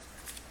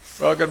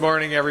Well, good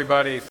morning,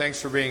 everybody.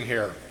 Thanks for being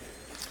here.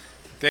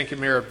 Thank you,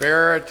 Mayor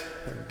Barrett,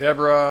 and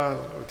Deborah,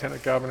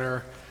 Lieutenant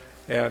Governor,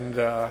 and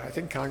I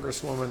think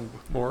Congresswoman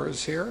Moore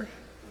is here.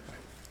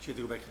 She had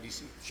to go back to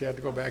D.C. She had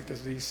to go back to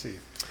D.C.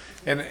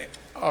 And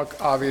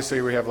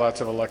obviously, we have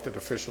lots of elected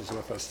officials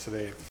with us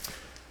today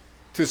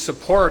to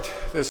support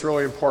this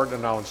really important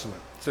announcement.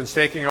 Since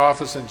taking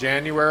office in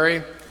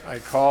January, I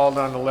called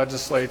on the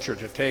legislature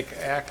to take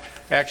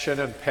action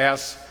and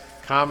pass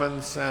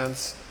common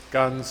sense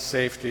gun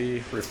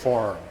safety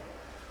reform.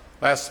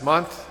 Last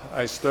month,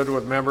 I stood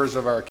with members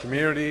of our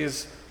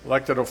communities,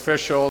 elected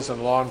officials,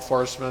 and law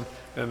enforcement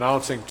in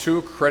announcing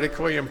two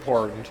critically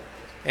important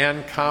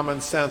and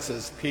common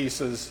sense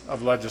pieces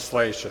of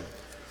legislation.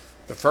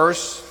 The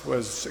first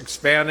was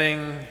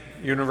expanding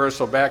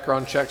universal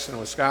background checks in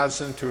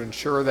Wisconsin to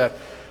ensure that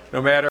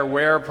no matter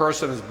where a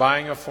person is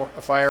buying a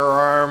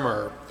firearm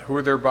or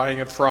who they're buying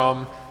it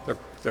from,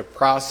 the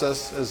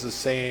process is the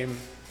same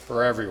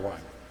for everyone.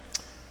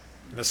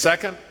 The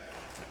second,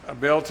 a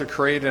bill to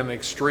create an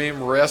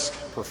extreme risk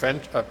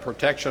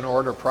protection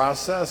order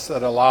process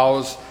that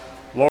allows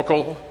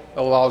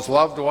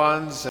loved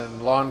ones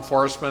and law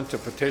enforcement to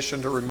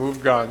petition to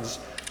remove guns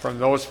from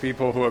those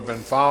people who have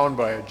been found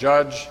by a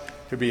judge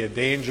to be a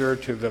danger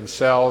to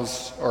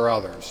themselves or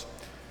others.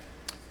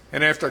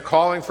 And after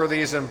calling for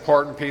these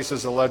important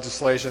pieces of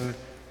legislation,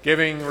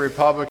 giving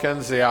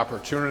Republicans the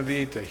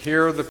opportunity to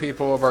hear the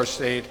people of our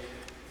state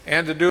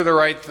and to do the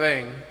right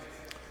thing,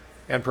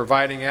 and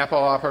providing ample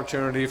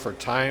opportunity for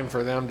time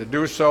for them to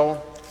do so,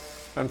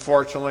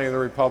 unfortunately, the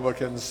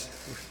Republicans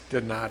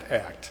did not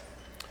act.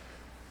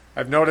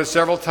 I've noticed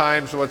several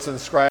times what's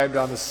inscribed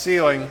on the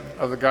ceiling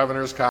of the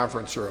governor's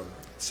conference room.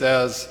 It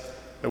says,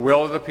 "The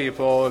will of the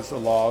people is the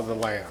law of the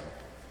land."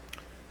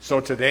 So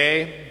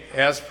today,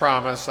 as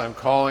promised, I'm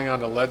calling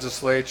on the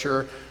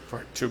legislature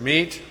to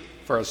meet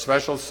for a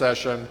special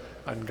session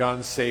on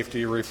gun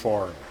safety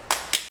reform.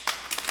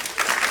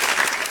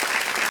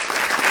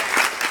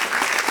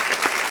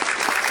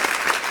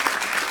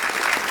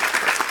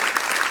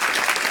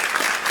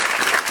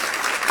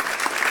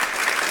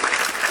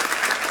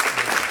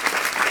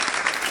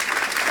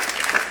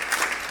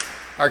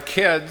 Our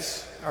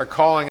kids are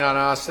calling on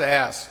us to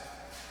ask.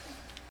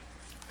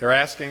 They're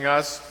asking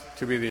us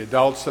to be the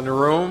adults in the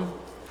room.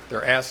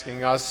 They're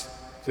asking us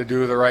to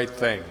do the right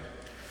thing.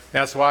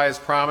 That's why, as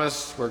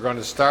promised, we're going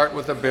to start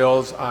with the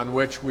bills on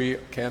which we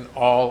can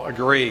all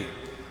agree.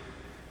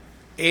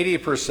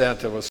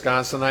 80% of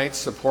Wisconsinites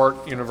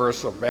support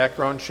universal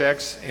background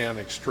checks and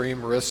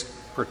extreme risk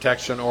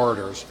protection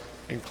orders,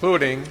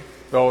 including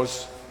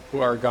those who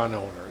are gun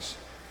owners.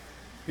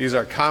 These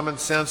are common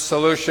sense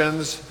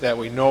solutions that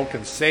we know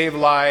can save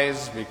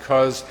lives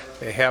because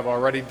they have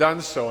already done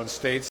so in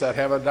states that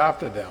have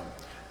adopted them.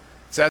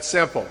 It's that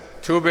simple.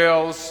 Two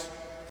bills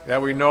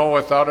that we know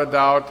without a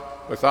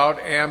doubt, without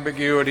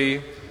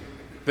ambiguity,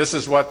 this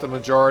is what the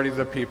majority of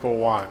the people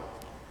want.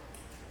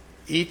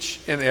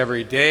 Each and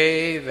every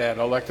day that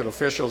elected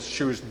officials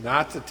choose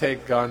not to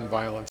take gun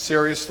violence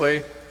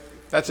seriously,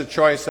 that's a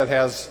choice that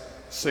has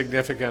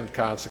significant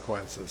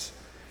consequences.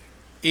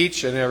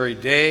 Each and every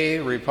day,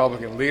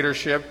 Republican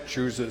leadership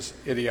chooses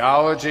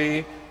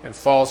ideology and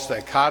false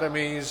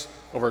dichotomies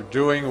over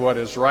doing what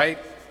is right.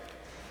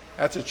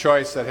 That's a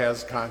choice that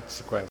has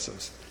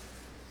consequences.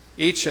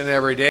 Each and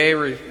every day,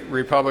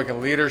 Republican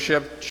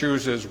leadership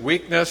chooses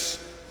weakness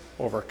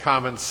over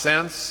common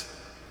sense.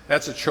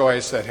 That's a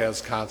choice that has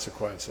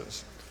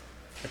consequences.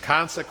 The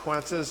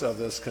consequences of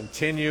this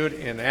continued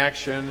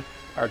inaction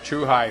are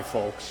too high,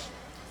 folks.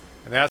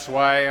 And that's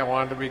why I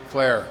wanted to be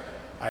clear.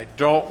 I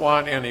don't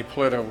want any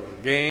political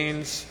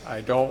gains.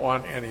 I don't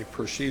want any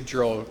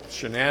procedural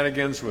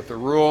shenanigans with the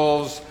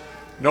rules,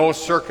 no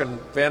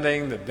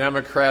circumventing the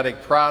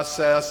democratic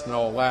process,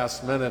 no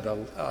last-minute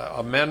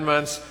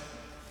amendments,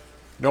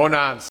 no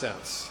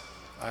nonsense.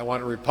 I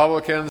want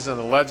Republicans in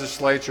the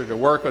legislature to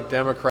work with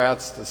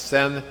Democrats to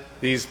send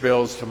these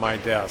bills to my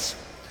desk.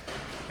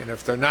 And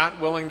if they're not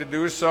willing to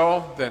do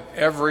so, then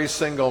every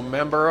single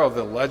member of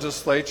the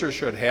legislature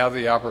should have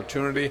the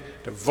opportunity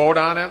to vote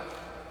on it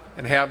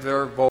and have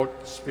their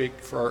vote speak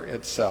for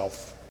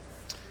itself.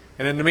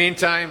 And in the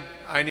meantime,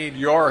 I need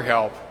your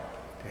help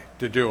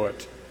to do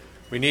it.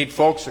 We need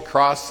folks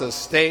across the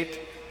state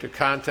to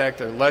contact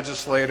their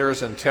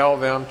legislators and tell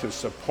them to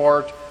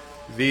support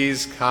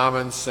these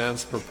common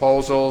sense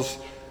proposals.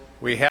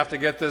 We have to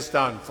get this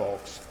done,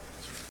 folks.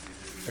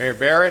 Mayor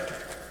Barrett,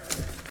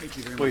 Thank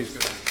you very please.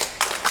 much.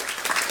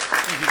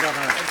 Thank you,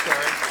 Governor. I'm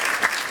sorry.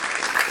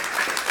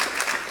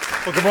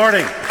 Well, good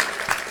morning.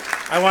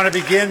 I want to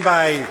begin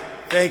by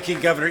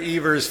thanking Governor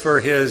Evers for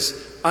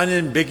his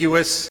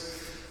unambiguous,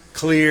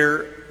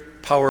 clear,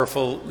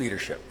 powerful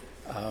leadership.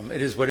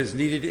 It is what is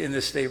needed in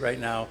this state right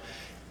now,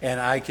 and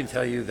I can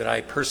tell you that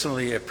I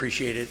personally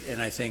appreciate it,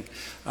 and I think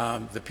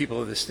the people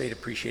of the state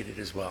appreciate it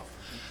as well.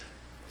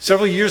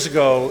 Several years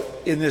ago,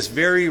 in this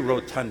very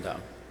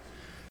rotunda,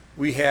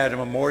 we had a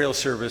memorial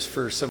service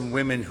for some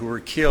women who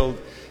were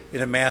killed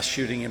in a mass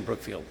shooting in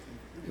Brookfield.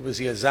 It was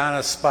the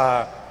Azana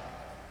Spa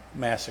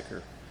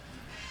massacre.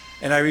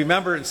 And I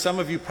remember, and some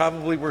of you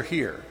probably were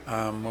here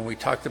when we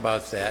talked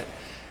about that,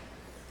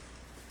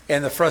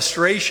 and the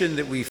frustration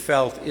that we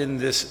felt in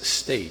this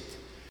state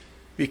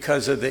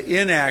because of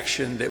the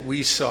inaction that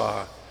we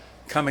saw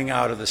coming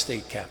out of the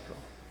state capitol.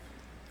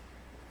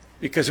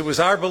 Because it was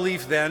our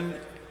belief then,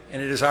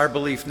 and it is our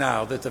belief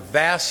now, that the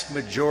vast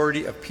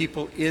majority of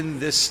people in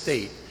this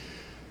state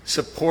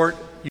support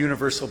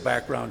universal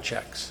background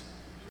checks.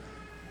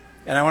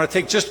 And I want to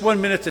take just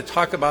 1 minute to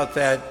talk about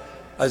that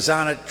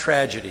Azana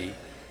tragedy,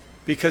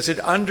 because it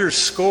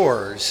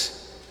underscores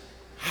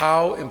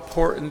how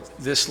important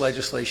this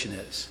legislation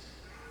is.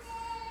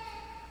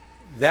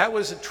 That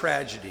was a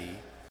tragedy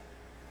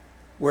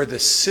where the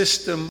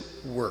system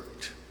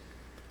worked.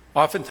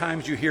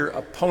 Oftentimes you hear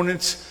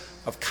opponents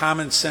of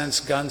common sense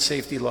gun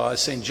safety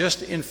laws saying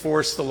just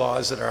enforce the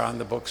laws that are on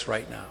the books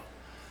right now.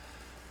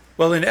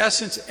 Well, in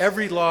essence,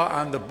 every law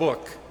on the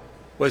book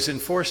was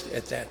enforced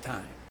at that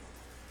time.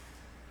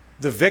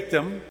 The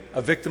victim,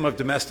 a victim of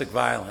domestic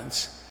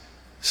violence,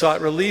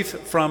 sought relief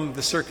from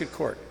the circuit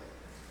court.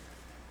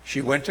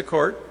 She went to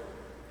court.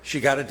 She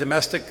got a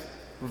domestic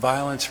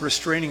violence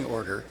restraining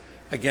order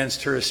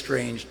against her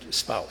estranged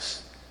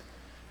spouse.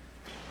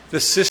 The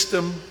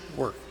system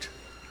worked.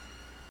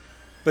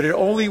 But it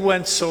only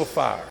went so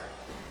far,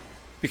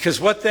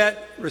 because what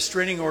that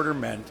restraining order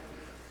meant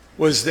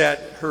was that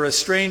her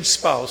estranged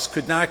spouse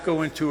could not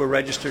go into a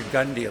registered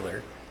gun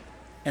dealer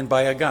and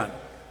buy a gun.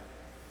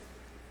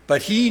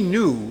 But he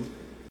knew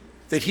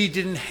that he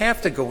didn't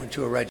have to go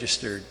into a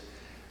registered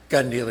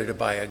gun dealer to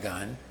buy a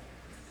gun.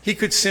 He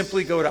could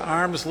simply go to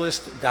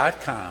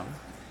armslist.com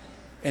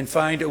and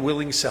find a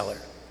willing seller.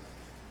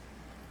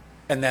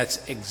 And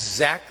that's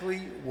exactly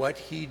what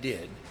he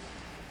did,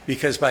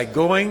 because by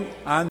going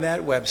on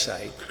that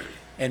website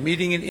and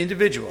meeting an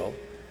individual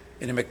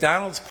in a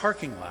McDonald's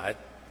parking lot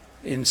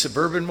in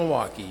suburban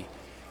Milwaukee,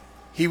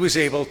 he was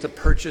able to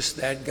purchase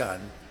that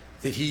gun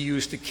that he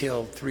used to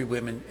kill 3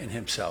 women and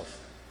himself.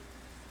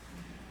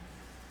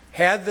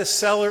 Had the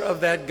seller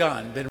of that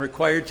gun been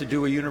required to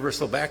do a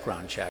universal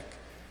background check,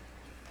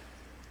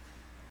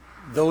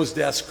 those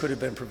deaths could have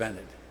been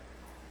prevented.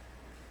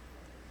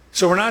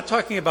 So we're not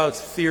talking about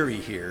theory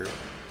here.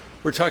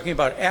 We're talking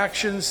about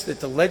actions that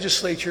the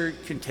legislature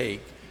can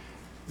take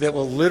that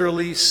will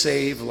literally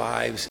save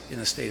lives in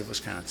the state of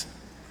Wisconsin.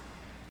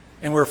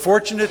 And we're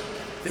fortunate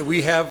that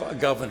we have a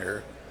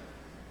governor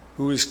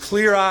who is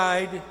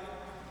clear-eyed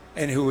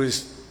and who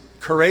is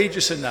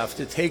courageous enough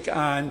to take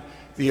on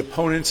the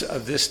opponents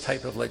of this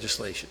type of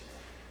legislation.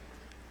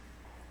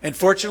 And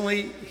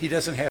fortunately, he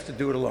doesn't have to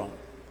do it alone.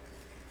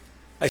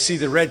 I see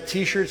the red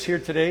t-shirts here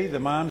today, the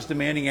Moms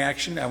Demanding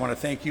Action. I want to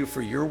thank you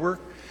for your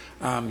work.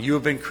 You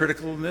have been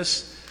critical in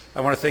this.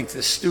 I want to thank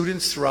the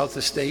students throughout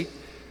the state.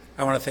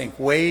 I want to thank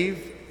WAVE.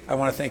 I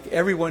want to thank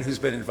everyone who's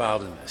been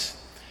involved in this.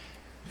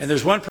 And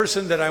there's one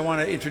person that I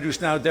want to introduce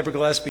now, Deborah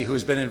Gillespie, who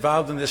has been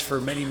involved in this for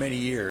many, many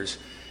years.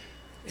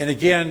 And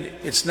again,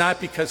 it's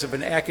not because of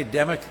an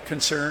academic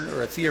concern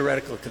or a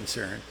theoretical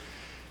concern.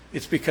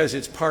 It's because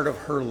it's part of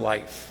her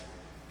life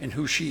and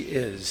who she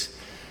is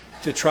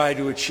to try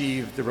to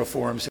achieve the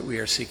reforms that we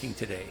are seeking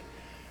today.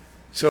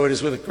 So it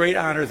is with a great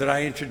honor that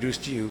I introduce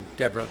to you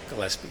Deborah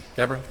Gillespie.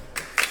 Deborah.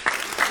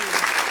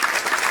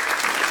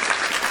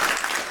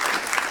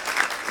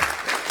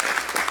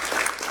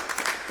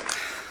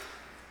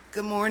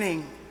 Good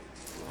morning.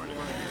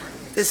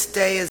 This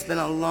day has been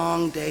a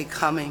long day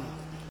coming.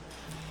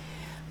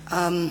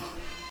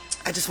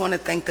 I just want to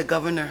thank the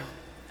governor.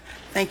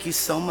 Thank you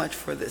so much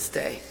for this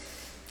day.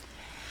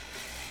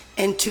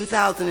 In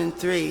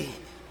 2003,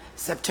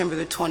 September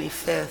the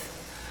 25th,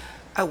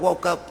 I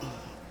woke up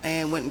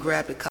and went and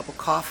grabbed a cup of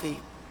coffee.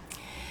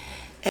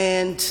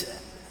 And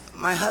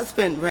my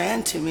husband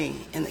ran to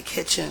me in the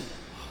kitchen.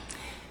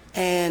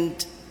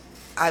 And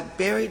I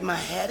buried my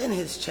head in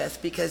his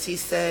chest because he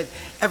said,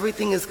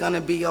 everything is going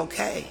to be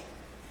okay.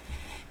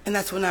 And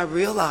that's when I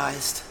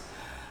realized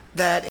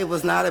that it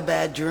was not a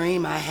bad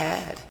dream I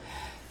had,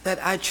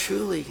 that I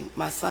truly,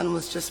 my son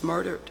was just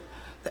murdered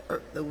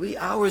the wee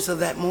hours of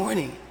that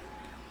morning.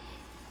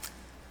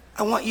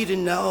 I want you to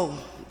know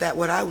that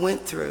what I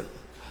went through,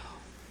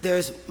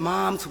 there's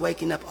moms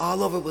waking up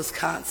all over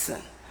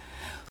Wisconsin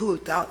who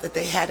thought that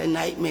they had a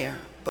nightmare,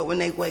 but when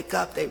they wake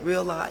up, they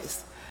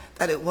realize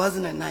that it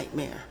wasn't a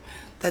nightmare,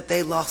 that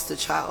they lost a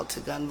child to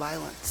gun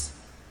violence.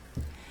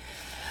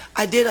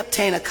 I did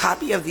obtain a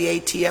copy of the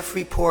ATF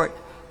report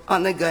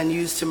on the gun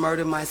used to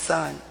murder my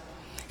son.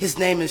 His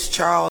name is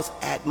Charles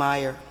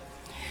Admire.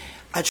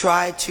 I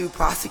tried to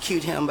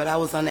prosecute him, but I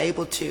was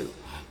unable to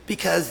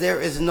because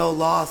there is no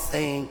law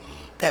saying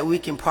that we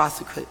can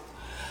prosecute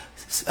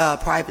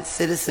private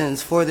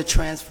citizens for the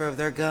transfer of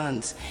their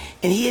guns.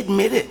 And he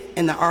admitted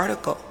in the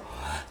article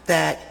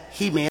that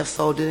he may have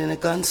sold it in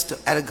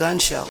at a gun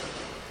show.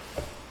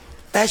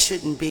 That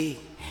shouldn't be.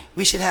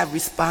 We should have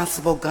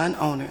responsible gun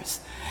owners.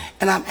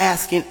 And I'm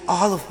asking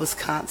all of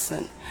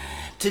Wisconsin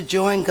to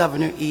join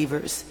Governor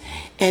Evers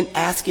in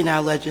asking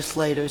our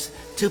legislators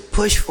to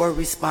push for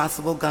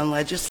responsible gun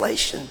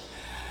legislation.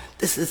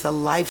 This is a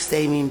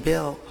life-saving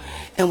bill,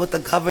 and what the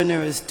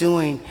governor is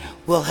doing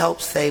will help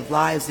save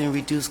lives and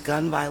reduce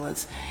gun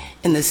violence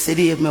in the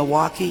city of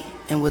Milwaukee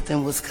and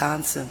within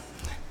Wisconsin.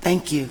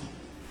 Thank you.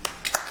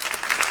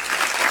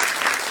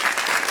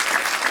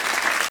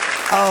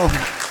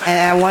 Oh, and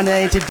I want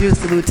to introduce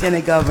the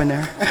Lieutenant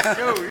Governor.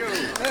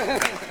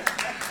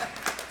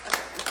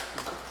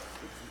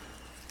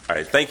 All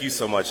right, thank you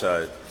so much,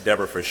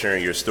 Deborah, for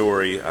sharing your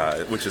story,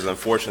 which is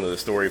unfortunately the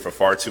story for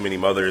far too many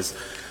mothers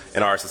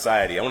in our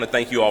society. I want to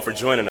thank you all for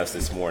joining us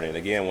this morning.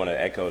 Again, I want to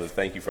echo the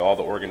thank you for all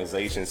the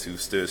organizations who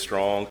stood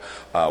strong,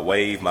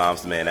 WAVE,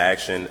 Moms Demand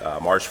Action,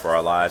 March for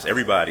Our Lives,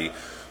 everybody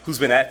who's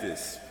been at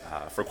this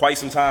for quite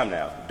some time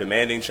now,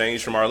 demanding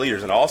change from our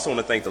leaders. And I also want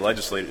to thank the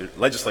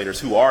legislators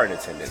who are in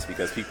attendance,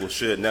 because people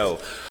should know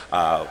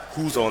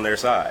who's on their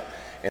side.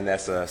 And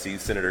that's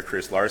Senator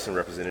Chris Larson,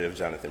 Representative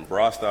Jonathan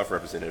Brostoff,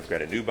 Representative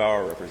Greta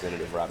Neubauer,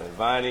 Representative Robin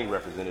Vining,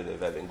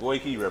 Representative Evan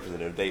Goyke,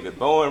 Representative David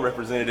Bowen,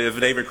 Representative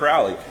David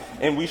Crowley,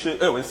 and we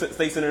should, and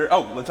State Senator,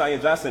 LaTanya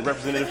Johnson,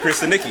 Representative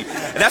Chris Sinicki.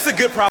 And that's a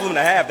good problem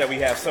to have, that we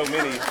have so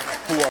many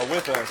who are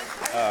with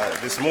us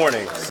this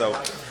morning. So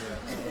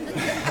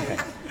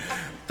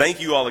thank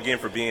you all again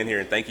for being here,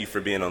 and thank you for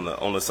being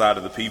on the side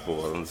of the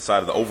people, on the side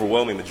of the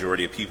overwhelming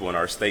majority of people in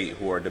our state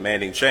who are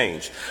demanding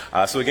change.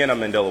 So again, I'm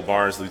Mandela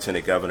Barnes,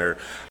 Lieutenant Governor,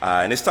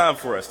 and it's time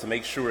for us to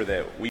make sure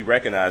that we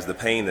recognize the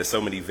pain that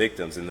so many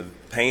victims and the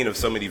pain of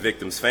so many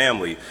victims'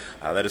 family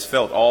that is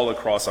felt all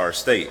across our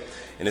state.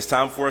 And it's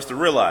time for us to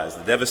realize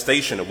the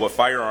devastation of what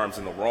firearms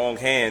in the wrong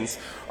hands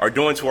are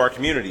doing to our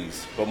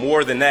communities. But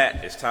more than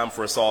that, it's time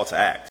for us all to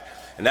act.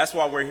 And that's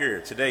why we're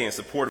here today in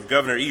support of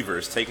Governor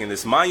Evers taking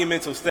this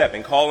monumental step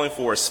and calling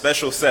for a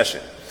special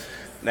session.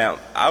 Now,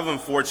 I've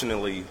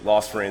unfortunately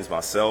lost friends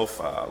myself,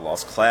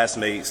 lost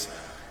classmates,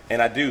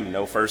 and I do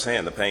know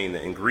firsthand the pain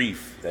and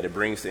grief that it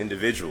brings to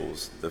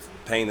individuals, the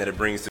pain that it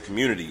brings to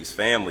communities,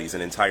 families,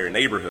 and entire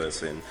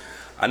neighborhoods. And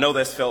I know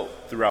that's felt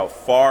throughout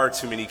far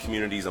too many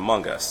communities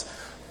among us.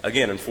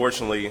 Again,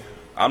 unfortunately,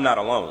 I'm not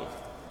alone.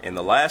 And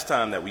the last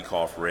time that we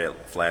called for red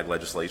flag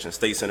legislation,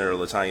 State Senator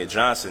LaTanya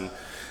Johnson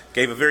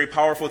gave a very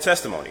powerful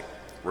testimony,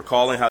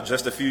 recalling how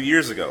just a few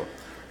years ago,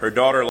 her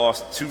daughter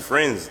lost 2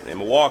 friends in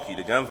Milwaukee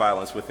to gun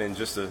violence within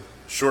just a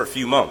short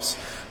few months.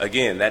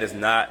 Again, that is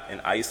not an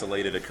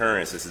isolated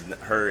occurrence.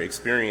 Her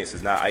experience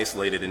is not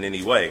isolated in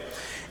any way.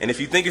 And if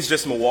you think it's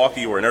just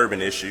Milwaukee or an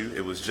urban issue,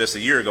 it was just a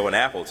year ago in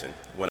Appleton,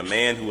 when a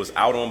man who was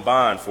out on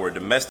bond for a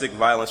domestic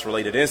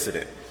violence-related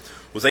incident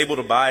was able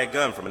to buy a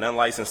gun from an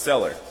unlicensed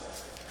seller.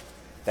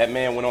 That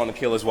man went on to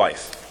kill his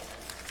wife.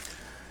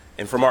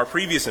 And from our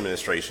previous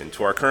administration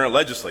to our current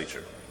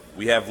legislature,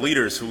 we have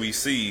leaders who we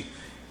see,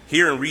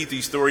 hear and read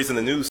these stories in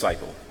the news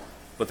cycle,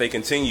 but they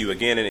continue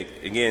again and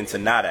again to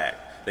not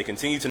act. They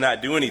continue to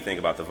not do anything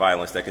about the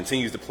violence that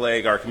continues to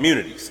plague our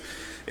communities.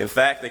 In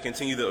fact, they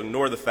continue to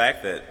ignore the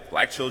fact that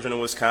black children in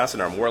Wisconsin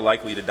are more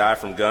likely to die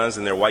from guns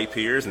than their white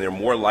peers, and they're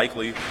more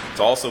likely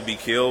to also be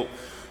killed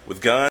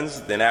with guns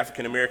than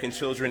African American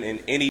children in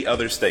any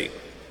other state.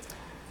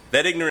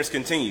 That ignorance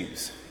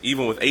continues,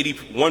 even with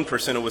 81%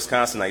 of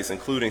Wisconsinites,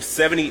 including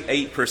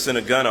 78%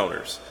 of gun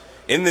owners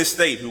in this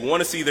state, who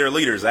want to see their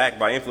leaders act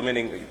by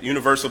implementing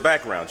universal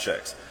background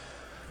checks.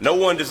 No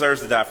one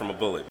deserves to die from a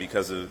bullet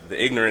because of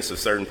the ignorance of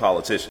certain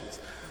politicians.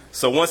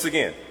 So once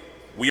again,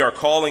 we are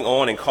calling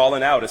on and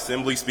calling out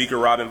Assembly Speaker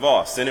Robin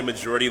Vos, Senate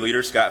Majority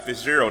Leader Scott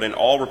Fitzgerald, and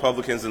all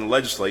Republicans in the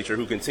legislature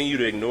who continue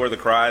to ignore the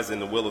cries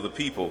and the will of the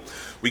people.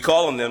 We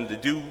call on them to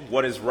do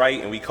what is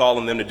right, and we call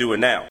on them to do it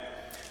now.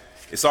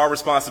 It's our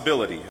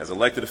responsibility as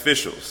elected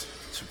officials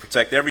to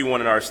protect everyone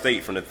in our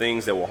state from the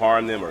things that will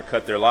harm them or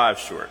cut their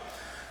lives short.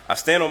 I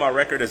stand on my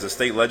record as a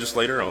state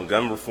legislator on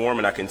gun reform,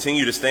 and I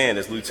continue to stand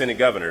as Lieutenant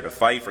Governor to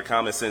fight for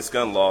common sense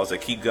gun laws that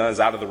keep guns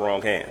out of the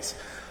wrong hands.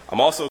 I'm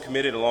also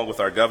committed, along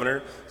with our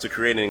governor, to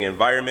creating an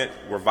environment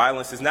where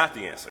violence is not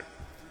the answer,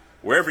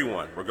 where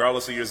everyone,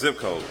 regardless of your zip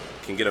code,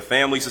 can get a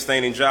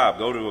family-sustaining job,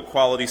 go to a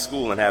quality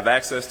school, and have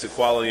access to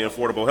quality and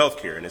affordable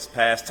health care. And it's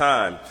past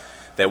time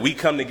that we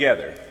come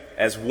together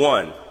as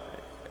one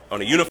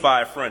on a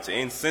unified front to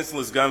end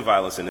senseless gun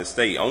violence in this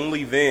state.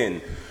 Only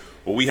then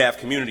will we have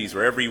communities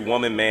where every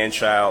woman, man,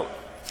 child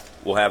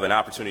will have an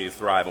opportunity to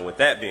thrive. And with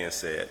that being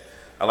said,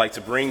 I'd like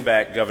to bring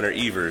back Governor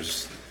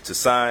Evers to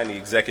sign the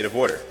executive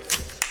order.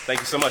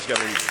 Thank you so much,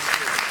 Governor Evers.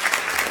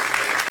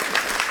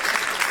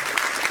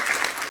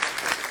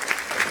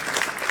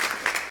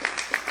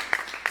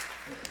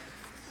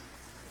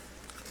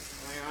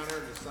 My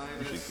honor to sign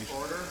this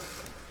order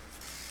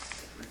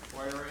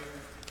requiring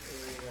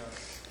a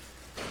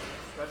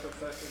special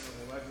session of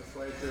the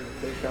legislature to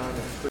take on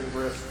extreme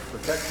risk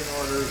protection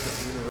orders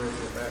and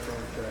universal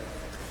background check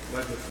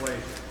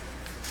legislation.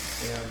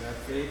 And that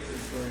date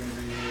is going to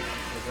be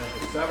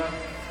November 7th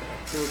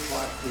at 2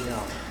 o'clock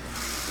p.m.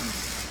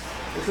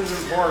 This is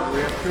important. We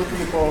have 2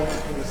 people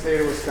in the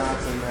state of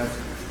Wisconsin that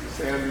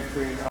stand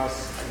between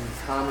us and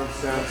common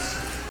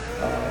sense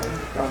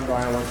gun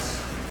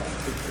violence,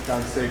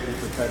 gun safety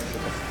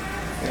protection.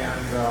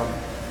 And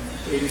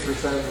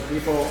 80% of the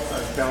people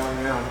are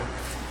telling them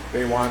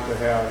they want to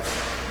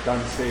have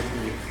gun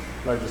safety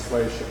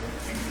legislation.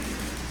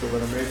 So we're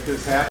going to make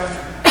this happen,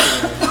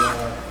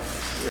 and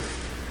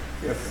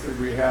if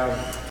we have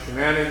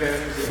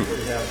shenanigans, if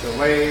we have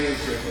delays,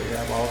 if we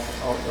have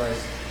outright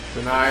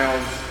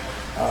denials,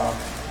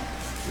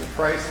 the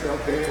price they'll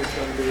pay is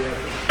going to be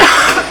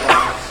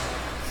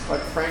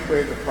but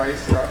frankly, the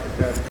price that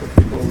the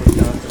people of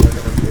Wisconsin are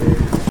going to pay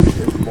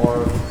is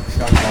more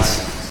gun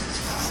violence.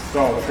 So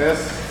with this,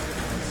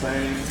 I'm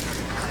saying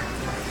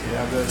we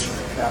have this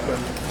happen on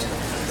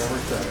November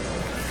 7th.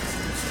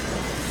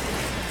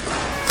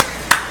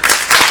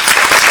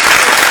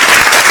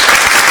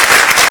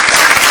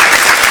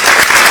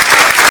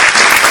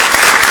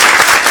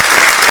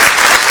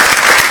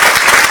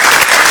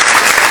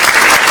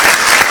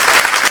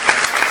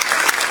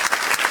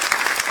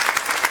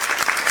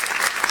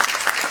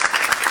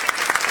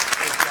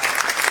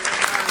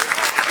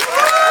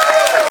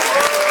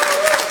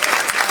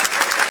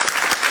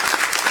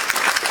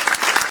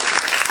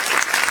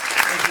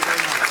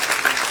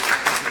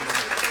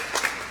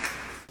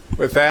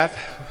 With that,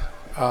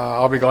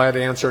 I'll be glad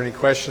to answer any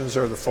questions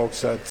or the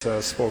folks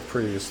that spoke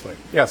previously.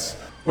 Yes.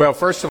 Well,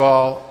 first of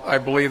all, I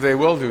believe they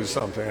will do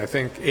something. I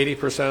think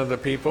 80% of the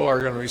people are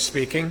going to be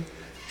speaking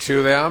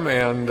to them,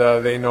 and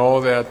they know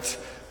that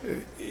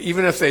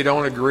even if they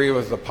don't agree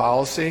with the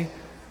policy,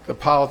 the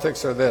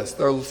politics are this.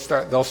 They'll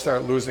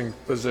start losing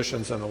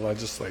positions in the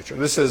legislature.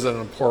 This is an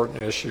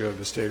important issue of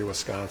the state of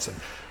Wisconsin.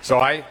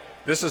 So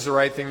this is the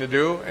right thing to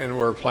do, and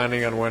we're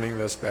planning on winning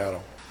this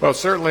battle. Well,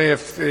 certainly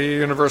if the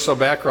universal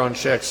background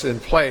check's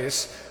in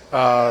place,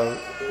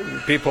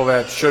 people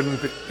that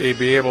shouldn't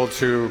be able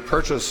to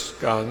purchase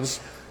guns,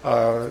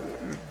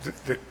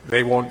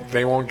 they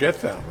won't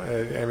get them.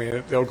 I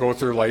mean, they'll go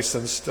through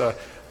licensed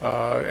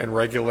and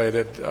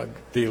regulated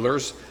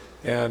dealers,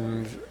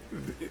 and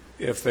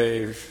if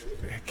they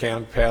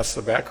can't pass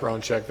the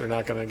background check, they're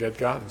not going to get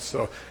guns.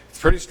 So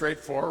it's pretty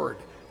straightforward.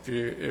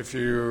 If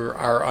you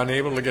are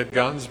unable to get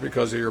guns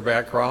because of your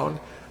background,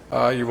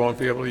 you won't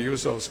be able to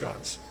use those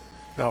guns.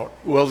 Now,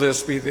 will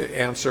this be the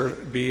answer,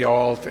 be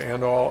all to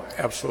end all?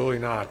 Absolutely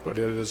not, but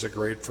it is a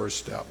great first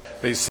step.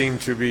 They seem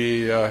to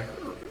be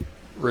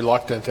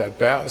reluctant at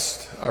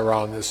best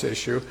around this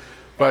issue,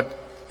 but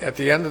at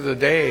the end of the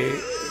day,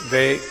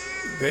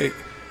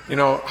 you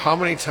know, how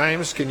many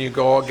times can you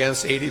go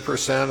against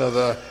 80% of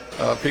the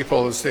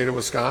people of the state of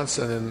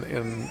Wisconsin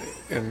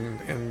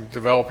in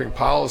developing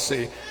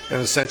policy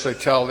and essentially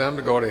tell them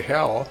to go to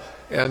hell,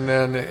 and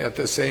then at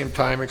the same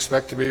time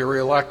expect to be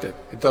reelected?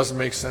 It doesn't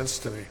make sense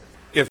to me.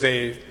 If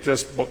they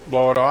just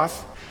blow it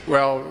off,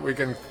 well, we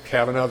can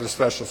have another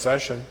special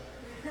session.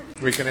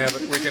 We can have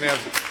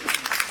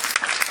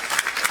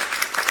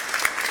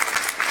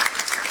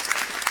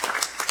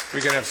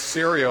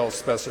serial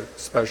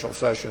special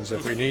sessions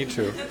if we need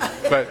to.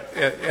 But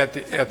at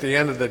the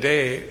end of the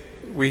day,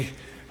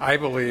 I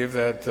believe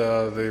that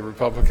the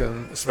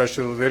Republican,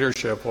 especially the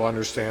leadership, will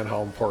understand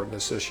how important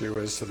this issue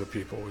is to the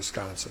people of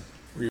Wisconsin.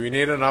 We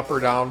need an up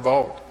or down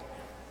vote.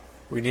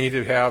 We need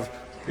to have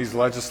these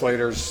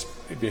legislators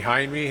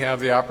behind me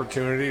have the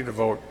opportunity to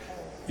vote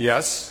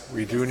yes,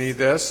 we do need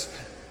this,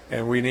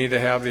 and we need to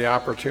have the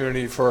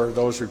opportunity for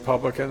those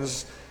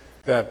Republicans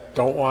that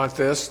don't want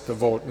this to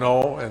vote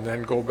no, and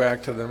then go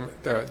back to them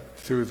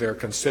to their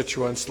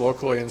constituents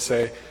locally and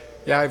say,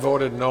 yeah, I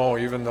voted no,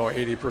 even though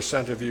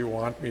 80% of you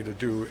want me to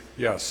do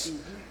yes.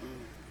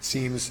 It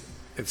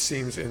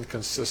seems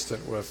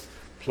inconsistent with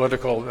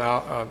political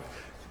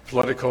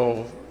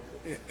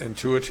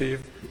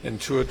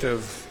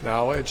intuitive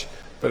knowledge,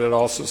 but it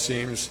also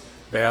seems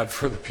bad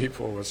for the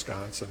people of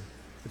Wisconsin.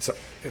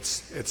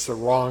 It's the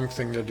wrong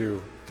thing to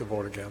do to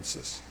vote against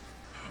this.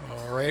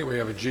 All right, we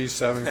have a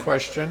G7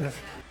 question.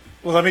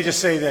 Well, let me just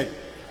say that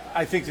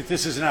I think that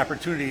this is an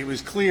opportunity. It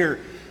was clear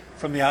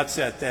from the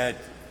outset that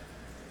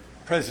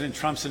President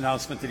Trump's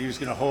announcement that he was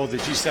going to hold the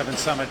G7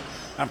 summit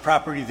on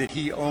property that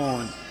he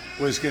owned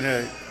was going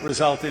to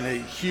result in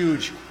a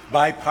huge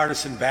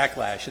bipartisan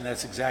backlash, and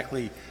that's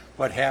exactly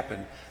what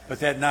happened. But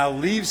that now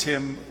leaves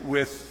him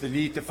with the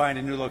need to find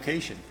a new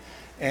location.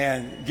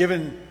 And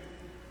given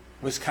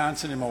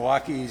Wisconsin and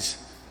Milwaukee's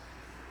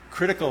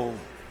critical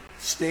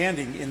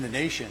standing in the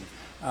nation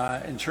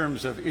in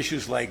terms of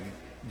issues like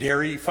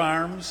dairy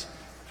farms,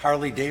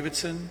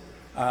 Harley-Davidson,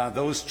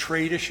 those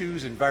trade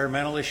issues,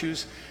 environmental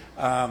issues,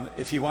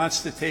 if he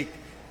wants to take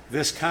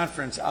this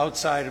conference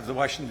outside of the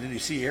Washington,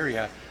 D.C.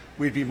 area,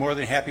 we'd be more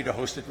than happy to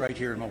host it right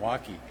here in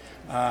Milwaukee.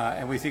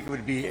 And we think it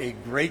would be a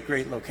great,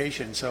 great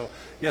location. So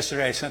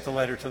yesterday I sent the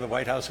letter to the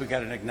White House. We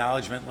got an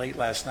acknowledgement late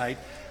last night.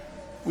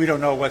 We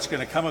don't know what's going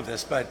to come of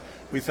this, but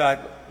we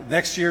thought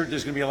next year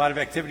there's going to be a lot of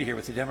activity here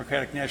with the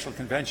Democratic National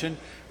Convention,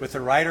 with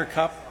the Ryder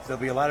Cup. There'll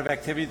be a lot of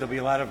activity. There'll be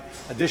a lot of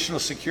additional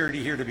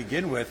security here to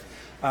begin with.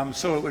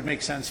 So it would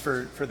make sense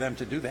for them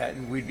to do that,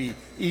 and we'd be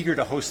eager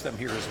to host them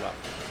here as well.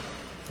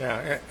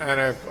 Yeah,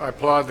 and I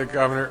applaud the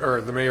governor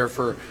or the mayor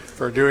for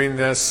doing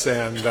this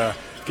and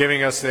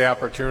giving us the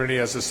opportunity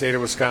as the state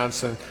of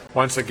Wisconsin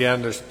once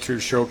again to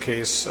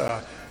showcase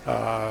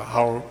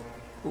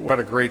what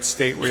a great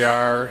state we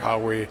are, how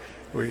we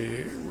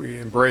we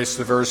embrace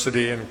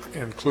diversity and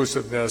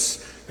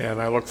inclusiveness,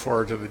 and I look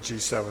forward to the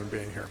G7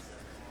 being here.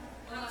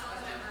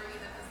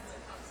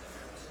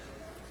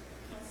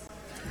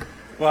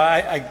 Well,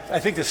 I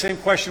think the same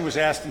question was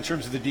asked in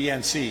terms of the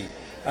DNC.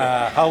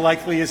 How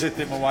likely is it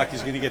that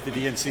Milwaukee's going to get the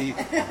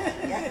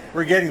DNC?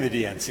 We're getting the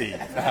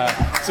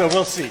DNC. So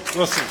we'll see.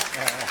 We'll see.